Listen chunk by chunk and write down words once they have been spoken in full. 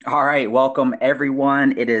All right, welcome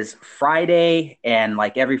everyone. It is Friday, and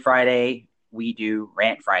like every Friday, we do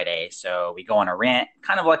Rant Friday. So we go on a rant,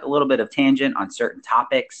 kind of like a little bit of tangent on certain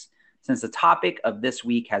topics. Since the topic of this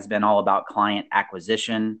week has been all about client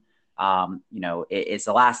acquisition, it's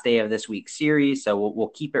the last day of this week's series, so we'll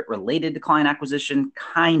keep it related to client acquisition,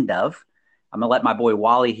 kind of. I'm gonna let my boy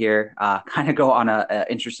Wally here kind of go on a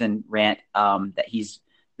interesting rant that he's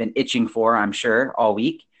been itching for, I'm sure, all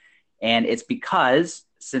week. And it's because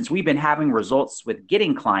since we've been having results with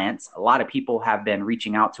getting clients, a lot of people have been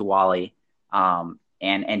reaching out to Wally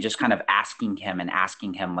and just kind of asking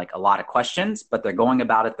him like a lot of questions, but they're going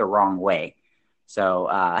about it the wrong way. So,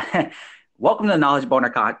 welcome to the Knowledge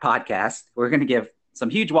Boner podcast. We're going to give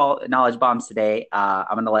some huge knowledge bombs today.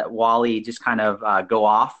 I'm going to let Wally just kind of go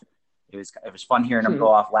off. It was fun hearing him go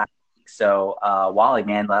off last week. So, Wally,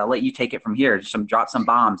 man, I'll let you take it from here. Just drop some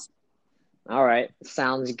bombs. All right,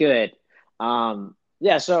 sounds good.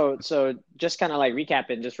 Yeah, so just kind of like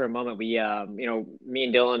recapping just for a moment, me and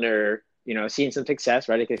Dylan are, seeing some success,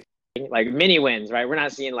 right? Like mini wins, right? We're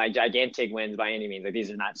not seeing like gigantic wins by any means. Like these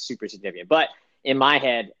are not super significant, but in my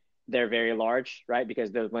head, they're very large, right? Because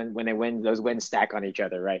when they win, those wins stack on each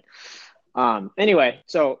other, right? Anyway,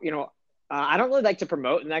 so I don't really like to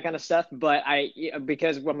promote and that kind of stuff, but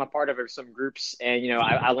because I'm a part of some groups and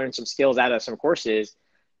I learned some skills out of some courses.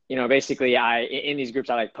 Basically I in these groups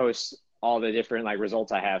I like post all the different like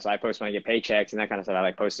results I have. So I post when I get paychecks and that kind of stuff. I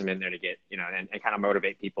like post them in there to get, and kind of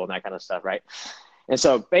motivate people and that kind of stuff. Right. And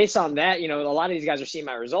so based on that, a lot of these guys are seeing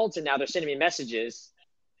my results and now they're sending me messages,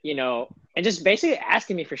 and just basically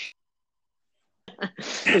asking me for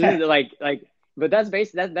like, but that's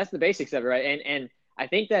the basics of it. Right. And I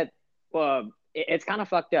think that, it's kind of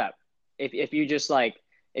fucked up if you just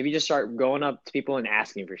start going up to people and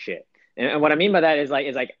asking for shit. And what I mean by that is like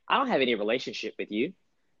I don't have any relationship with you,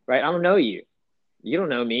 right? I don't know you. You don't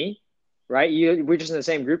know me, right? We're just in the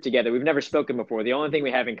same group together. We've never spoken before. The only thing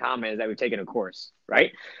we have in common is that we've taken a course,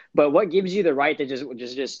 right? But what gives you the right to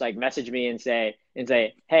just like message me and say,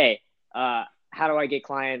 hey, how do I get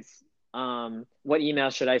clients? What email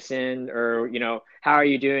should I send? Or how are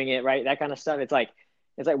you doing it? Right? That kind of stuff. It's like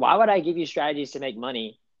why would I give you strategies to make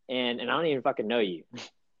money and I don't even fucking know you?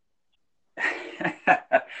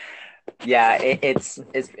 Yeah, it's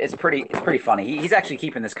pretty funny. He's actually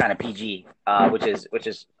keeping this kind of PG, which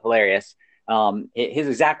is hilarious. His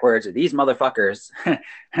exact words are, "These motherfuckers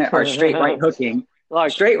are straight right hooking,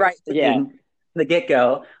 Like, straight right yeah. hooking." The get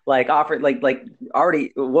go, like offered, like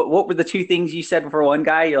already. What were the two things you said for one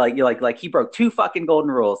guy? You're like he broke two fucking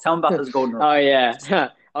golden rules. Tell him about those golden rules. Oh yeah.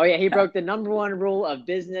 Oh yeah, he broke the number one rule of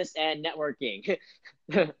business and networking.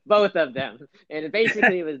 Both of them. And it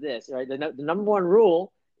basically was this, right? The number one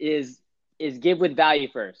rule is give with value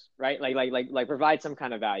first, right? Like provide some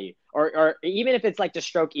kind of value. Or even if it's like to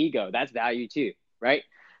stroke ego, that's value too, right?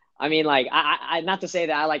 I mean, like I not to say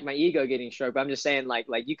that I like my ego getting stroked, but I'm just saying like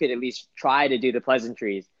you could at least try to do the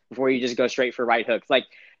pleasantries before you just go straight for right hooks. Like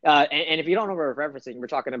and if you don't know what we're referencing, we're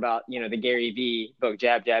talking about the Gary V book,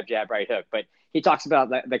 Jab Jab Jab Right Hook. But he talks about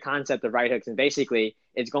the concept of right hooks, and basically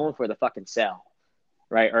it's going for the fucking sell,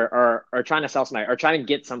 right? Or trying to sell somebody or trying to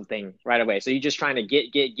get something right away. So you're just trying to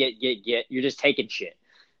get. You're just taking shit.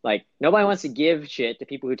 Like nobody wants to give shit to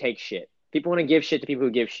people who take shit. People want to give shit to people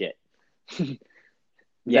who give shit. Does that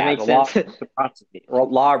Yeah, make the law sense? of reciprocity, or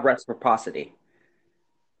law of reciprocity.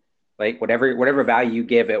 Like whatever value you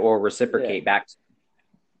give, it will Yeah. reciprocate back.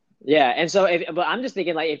 Yeah, and so but I'm just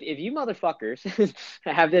thinking like if you motherfuckers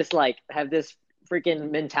have this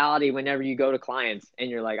freaking mentality whenever you go to clients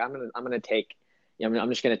and you're like I'm gonna take I'm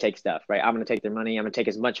just gonna take stuff, right? I'm gonna take their money. I'm gonna take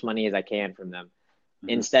as much money as I can from them Mhm.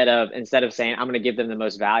 instead of saying I'm gonna give them the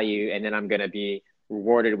most value and then I'm gonna be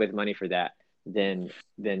rewarded with money for that. Then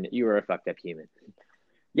you are a fucked up human.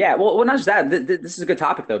 Yeah, well, not just that. This is a good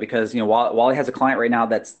topic though, because Wally has a client right now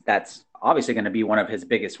that's obviously going to be one of his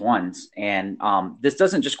biggest ones, and this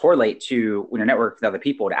doesn't just correlate to when you're networking with other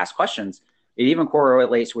people to ask questions. It even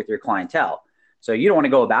correlates with your clientele. So you don't want to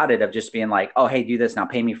go about it of just being like, oh, hey, do this now,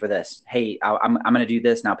 pay me for this. Hey, I'm going to do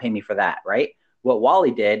this now, pay me for that, right? What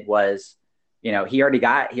Wally did was, he already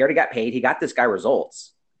got paid. He got this guy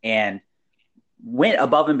results and went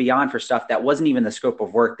above and beyond for stuff that wasn't even the scope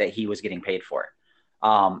of work that he was getting paid for.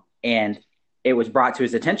 And it was brought to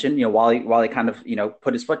his attention, while he kind of,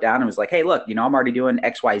 put his foot down and was like, hey, look, I'm already doing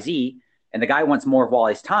X, Y, Z. And the guy wants more of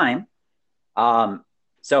Wally's time.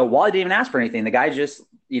 So Wally didn't even ask for anything. The guy just,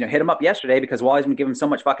 hit him up yesterday because Wally's been giving him so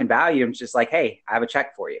much fucking value. And it's just like, hey, I have a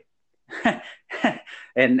check for you.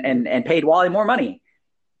 and paid Wally more money.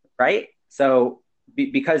 Right. So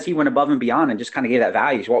because he went above and beyond and just kind of gave that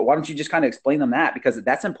value. So why don't you just kind of explain them that? Because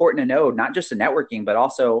that's important to know, not just in networking, but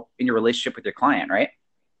also in your relationship with your client, right?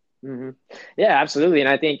 Hmm. Yeah, absolutely. And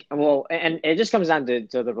I think, well, and it just comes down to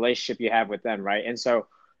the relationship you have with them, right? And so,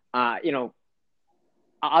 you know,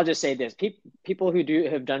 I'll just say this: people who do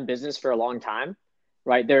have done business for a long time,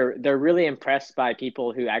 right? They're really impressed by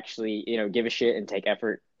people who actually, you know, give a shit and take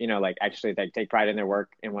effort, you know, like actually like take pride in their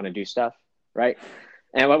work and want to do stuff, right?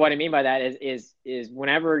 And what I mean by that is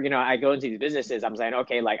whenever, you know, I go into these businesses, I'm saying,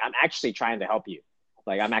 okay, like I'm actually trying to help you.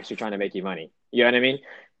 Like I'm actually trying to make you money. You know what I mean?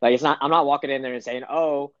 Like it's not I'm not walking in there and saying,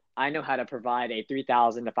 oh, I know how to provide a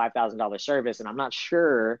 $3,000 to $5,000 service, and I'm not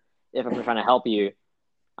sure if I'm trying to help you.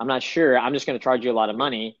 I'm not sure. I'm just going to charge you a lot of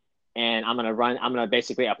money, and I'm going to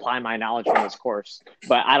basically apply my knowledge from this course,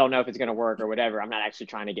 but I don't know if it's going to work or whatever. I'm not actually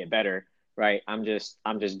trying to get better, right? I'm just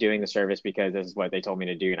doing the service because this is what they told me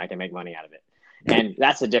to do and I can make money out of it. And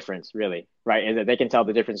that's the difference really, right? Is that they can tell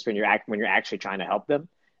the difference when you're actually trying to help them,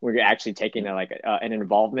 when you're actually taking an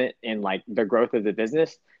involvement in like the growth of the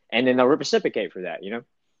business, and then they'll reciprocate for that, you know?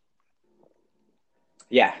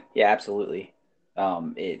 Yeah, yeah, absolutely.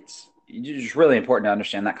 It's just really important to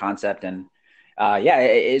understand that concept, and yeah,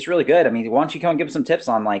 it's really good. I mean, why don't you come and give some tips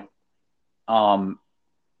on like, um,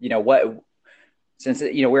 what since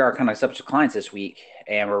we are kind of subject clients this week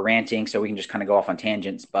and we're ranting, so we can just kind of go off on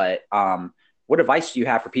tangents. But what advice do you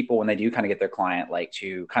have for people when they do kind of get their client, like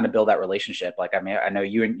to kind of build that relationship? Like, I mean, I know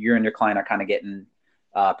you and your client are kind of getting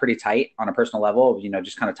pretty tight on a personal level,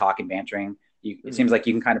 just kind of talking, bantering. It seems Mm-hmm. like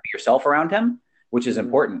you can kind of be yourself around him, which is Mm-hmm.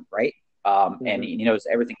 important, right? And Mm-hmm. he knows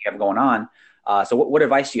everything you have going on. So what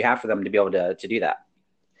advice do you have for them to be able to do that?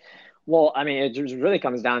 Well, I mean, it just really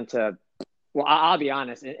comes down to, well, I'll be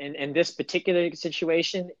honest. In this particular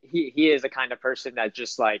situation, he is the kind of person that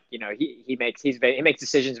just like, you know, he makes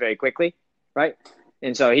decisions very quickly, right?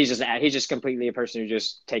 And so he's just completely a person who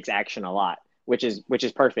just takes action a lot, which is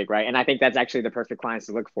perfect, right? And I think that's actually the perfect clients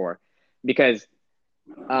to look for, because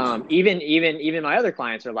even my other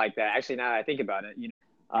clients are like that. Actually, now that I think about it, you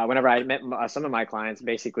know, whenever I met some of my clients,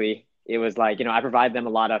 basically it was like, you know, I provide them a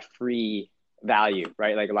lot of free value,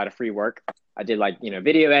 right? Like a lot of free work. I did like, you know,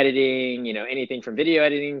 video editing, you know, anything from video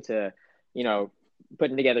editing to, you know,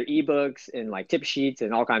 putting together ebooks and like tip sheets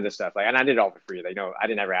and all kinds of stuff. Like, and I did it all for free. Like, no, I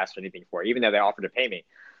didn't ever ask for anything for it, even though they offered to pay me.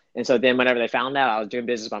 And so then whenever they found out I was doing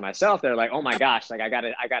business by myself, they're like, oh my gosh, like I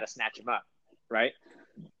gotta snatch them up, right?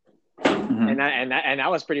 Mm-hmm. And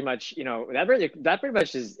that was pretty much, you know, that pretty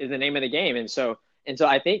much is the name of the game. And so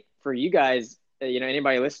I think for you guys, you know,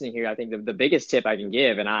 anybody listening here, I think the biggest tip I can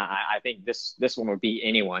give, and I think this one would be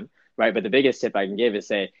anyone, right? But the biggest tip I can give is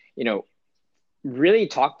say, you know, really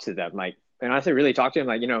talk to them. Like, and I say really talk to them,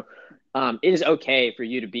 like, you know, it is okay for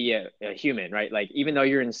you to be a human, right? Like, even though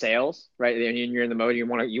you're in sales, right, and you're in the mode you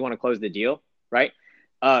want to close the deal, right?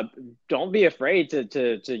 Uh, don't be afraid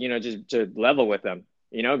to you know, just to level with them,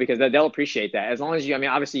 you know, because they'll appreciate that. As long as you, I mean,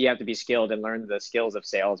 obviously you have to be skilled and learn the skills of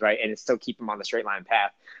sales, right, and still keep them on the straight line path.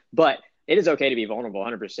 But it is okay to be vulnerable,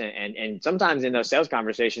 100%. And sometimes in those sales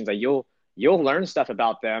conversations, like you'll learn stuff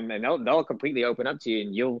about them, and they'll completely open up to you,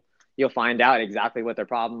 and you'll find out exactly what their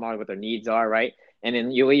problem are, what their needs are, right? And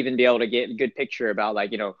then you'll even be able to get a good picture about,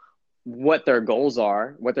 like, you know, what their goals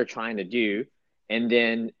are, what they're trying to do, and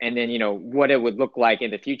then you know what it would look like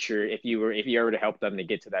in the future if you were to help them to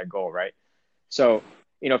get to that goal, right? So,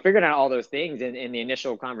 you know, figuring out all those things in the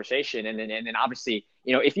initial conversation, and then obviously,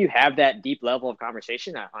 you know, if you have that deep level of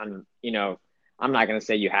conversation on, you know, I'm not gonna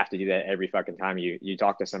say you have to do that every fucking time you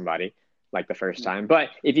talk to somebody, like the first time, but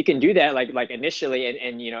if you can do that like initially,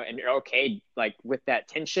 and you know, and you're okay like with that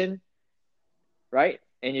tension, right?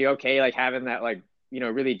 And you're okay like having that, like, you know,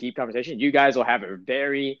 really deep conversation, you guys will have a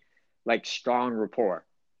very like strong rapport,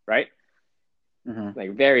 right? Mm-hmm.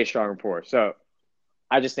 Like very strong rapport. So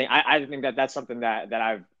I think that that's something that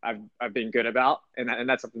I've been good about, and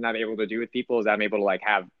that's something that I'm able to do with people, is that I'm able to like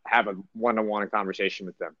have a one-on-one conversation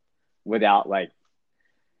with them without like,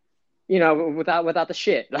 you know, without the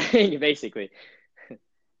shit, like, basically.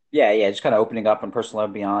 Yeah, yeah, just kind of opening up on personal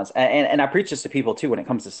level, be honest, and I preach this to people too when it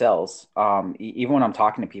comes to sales. Even when I'm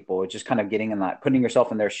talking to people, it's just kind of getting in that, putting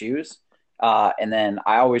yourself in their shoes, and then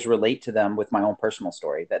I always relate to them with my own personal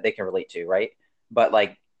story that they can relate to, right? But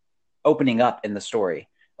like opening up in the story,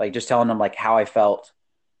 like just telling them like how I felt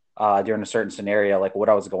during a certain scenario, like what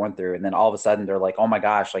I was going through, and then all of a sudden they're like, "Oh my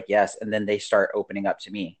gosh, like yes," and then they start opening up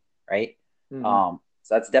to me, right? Mm-hmm.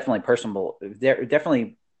 So that's definitely personable. They're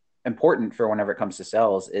definitely important for whenever it comes to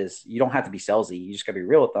sales. Is you don't have to be salesy. You just got to be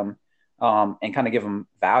real with them, and kind of give them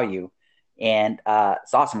value. And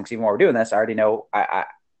it's awesome because even while we're doing this, I already know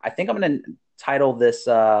I think I'm going to title this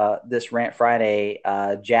Rant Friday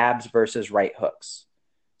jabs versus right hooks.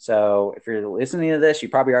 So if you're listening to this, you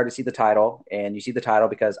probably already see the title, and you see the title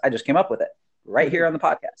because I just came up with it right here on the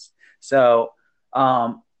podcast. So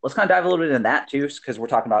let's kind of dive a little bit into that too, because we're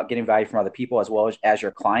talking about getting value from other people as well as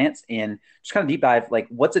your clients, and just kind of deep dive, like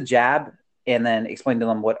what's a jab, and then explain to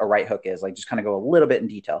them what a right hook is. Like just kind of go a little bit in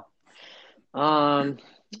detail.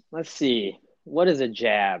 Let's see. What is a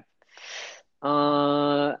jab?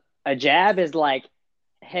 A jab is like,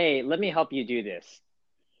 hey, let me help you do this.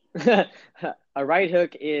 A right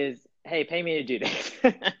hook is, hey, pay me to do this.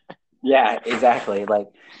 Yeah, exactly. Like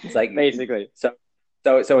it's like Basically.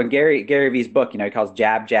 So in Gary Vee's book, he calls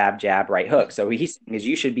jab, jab, jab, right hook. So he's saying is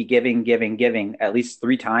you should be giving at least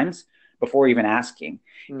 3 times before even asking.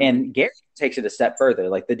 Mm-hmm. And Gary takes it a step further.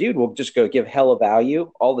 Like the dude will just go give hella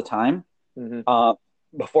value all the time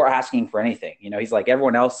before asking for anything. He's like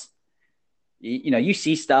everyone else. You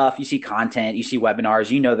see stuff, you see content, you see webinars,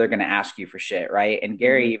 they're going to ask you for shit, right? And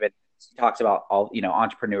Gary even talks about all,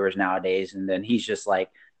 entrepreneurs nowadays. And then he's just like,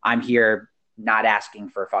 I'm here not asking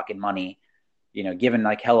for fucking money, giving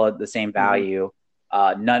like hella the same value.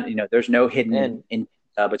 None, there's no hidden in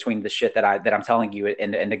between the shit that I'm telling you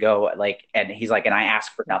and to go like, and he's like, and I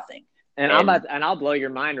ask for nothing. And I'll blow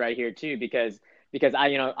your mind right here too, because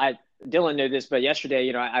Dylan knew this, but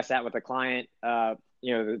yesterday, I sat with a client,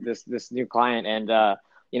 this new client, and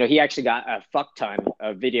he actually got a fuck ton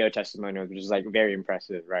of video testimonials, which is like very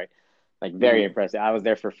impressive, right? Like very impressive. I was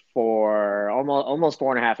there for almost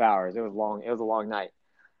 4.5 hours. It was long. It was a long night.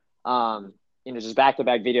 Just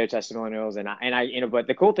back-to-back video testimonials, and I but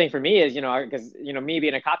the cool thing for me is, because me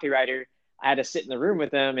being a copywriter, I had to sit in the room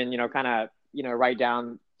with them and kind of write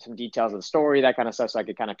down some details of the story, that kind of stuff, so I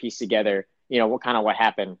could kind of piece together what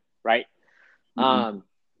happened, right?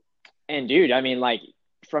 And dude, I mean, like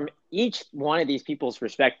from each one of these people's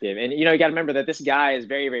perspective, and you got to remember that this guy is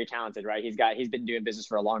very, very talented, right? He's been doing business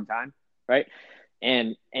for a long time, right?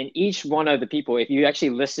 And each one of the people, if you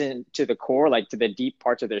actually listen to the core, like to the deep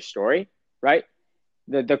parts of their story, right?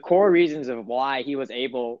 The core reasons of why he was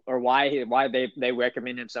able, or why they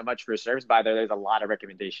recommend him so much for his service. By the way, there's a lot of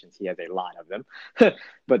recommendations. He has a lot of them,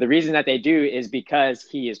 but the reason that they do is because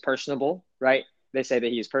he is personable, right? They say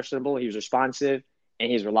that he is personable, he's responsive,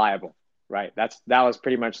 and he's reliable, right? That was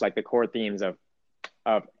pretty much like the core themes of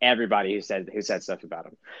everybody who said stuff about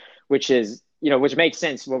him, which is, which makes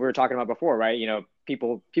sense what we were talking about before, right?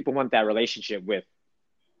 People want that relationship with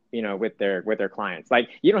their clients. Like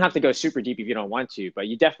you don't have to go super deep if you don't want to, but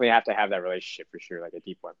you definitely have to have that relationship for sure, like a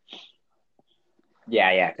deep one.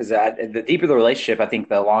 Yeah, because the deeper the relationship, I think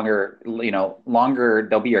the longer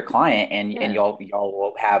they'll be your client, and y'all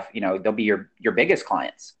will have they'll be your biggest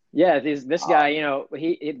clients. Yeah, this guy,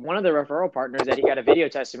 he one of the referral partners that he got a video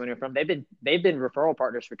testimony from. They've been referral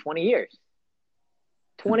partners for 20 years.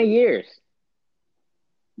 20 years.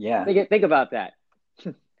 Yeah. Think about that.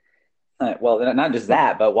 Well, not just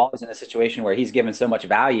that, but Wally's in a situation where he's given so much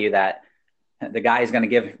value that the guy is going to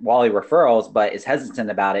give Wally referrals, but is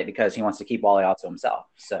hesitant about it because he wants to keep Wally all to himself.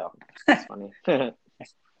 So that's funny.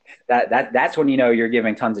 that's when you're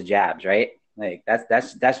giving tons of jabs, right? Like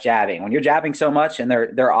that's jabbing. When you're jabbing so much and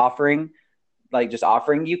they're offering, like just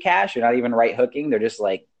offering you cash, you're not even right hooking. They're just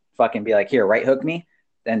like fucking be like, here, right hook me.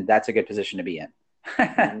 Then that's a good position to be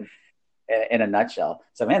in. In a nutshell.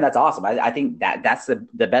 So man, that's awesome. I think that's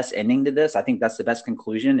the best ending to this. I think that's the best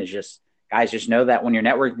conclusion is just guys, just know that when you're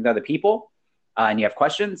networking with other people and you have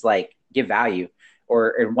questions, like give value.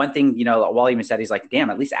 Or one thing, Wally even said, he's like, damn,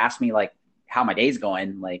 at least ask me like how my day's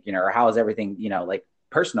going, like, or how is everything, like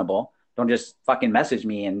personable. Don't just fucking message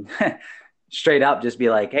me and straight up just be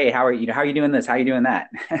like, hey, how are you doing this? How are you doing that?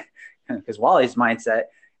 Because Wally's mindset,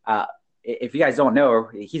 if you guys don't know,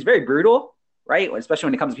 he's very brutal, right? Especially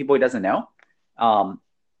when it comes to people he doesn't know.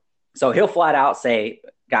 So he'll flat out say,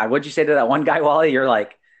 God, what'd you say to that one guy, Wally? You're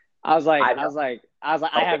like, I was like,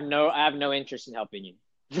 I have no interest in helping you.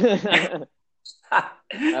 I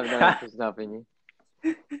have no interest in helping you.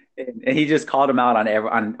 And he just called him out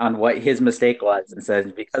on what his mistake was and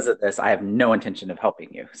says, because of this, I have no intention of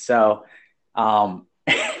helping you. So,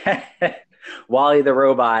 Wally the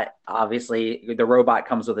robot, obviously the robot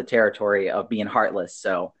comes with the territory of being heartless.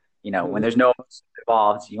 So, when there's no emotion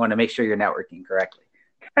involved, you want to make sure you're networking correctly.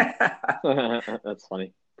 That's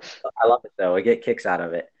funny. I love it though. I get kicks out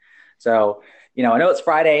of it. So, I know it's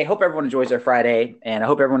Friday. Hope everyone enjoys their Friday, and I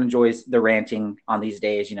hope everyone enjoys the ranting on these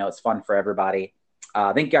days. It's fun for everybody.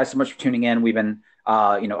 Thank you guys so much for tuning in. We've been,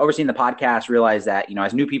 overseeing the podcast, realize that,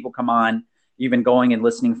 as new people come on, you've been going and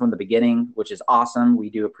listening from the beginning, which is awesome. We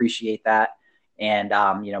do appreciate that. And,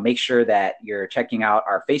 make sure that you're checking out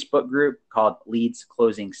our Facebook group called Leads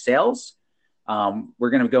Closing Sales. We're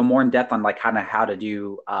going to go more in depth on like kind of how to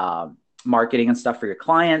do marketing and stuff for your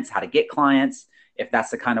clients, how to get clients, if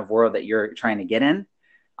that's the kind of world that you're trying to get in.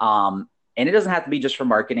 And it doesn't have to be just for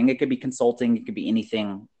marketing. It could be consulting. It could be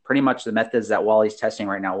anything. Pretty much the methods that Wally's testing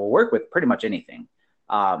right now will work with pretty much anything.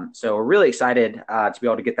 So we're really excited to be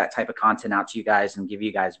able to get that type of content out to you guys and give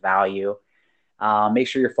you guys value. Make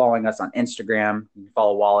sure you're following us on Instagram. You can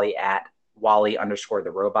follow Wally at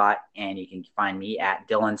Wally_the robot. And you can find me at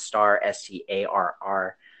Dylan Starr,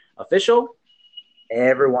 STARR official.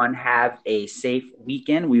 Everyone have a safe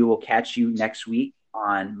weekend. We will catch you next week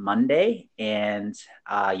on Monday. And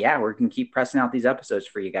yeah, we're going to keep pressing out these episodes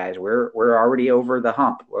for you guys. We're already over the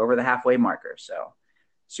hump. We're over the halfway marker. So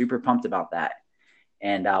super pumped about that.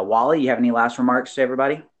 And Wally, you have any last remarks to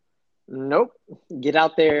everybody? Nope. Get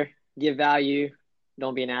out there, give value.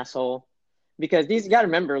 Don't be an asshole. Because these, you got to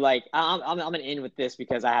remember, like, I'm going to end with this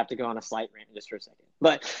because I have to go on a slight rant just for a second.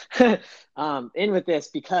 But end with this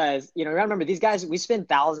because, you know, remember, these guys, we spend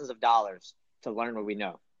thousands of dollars to learn what we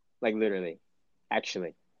know. Like, literally,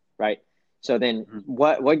 actually, right? So then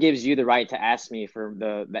what gives you the right to ask me for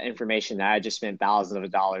the information that I just spent thousands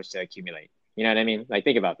of dollars to accumulate? You know what I mean? Like,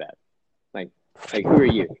 think about that. Like who are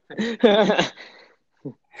you?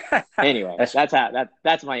 Anyway,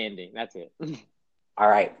 that's my ending. That's it. All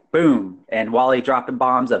right. Boom. And Wally dropping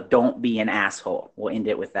bombs of don't be an asshole. We'll end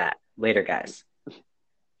it with that. Later, guys.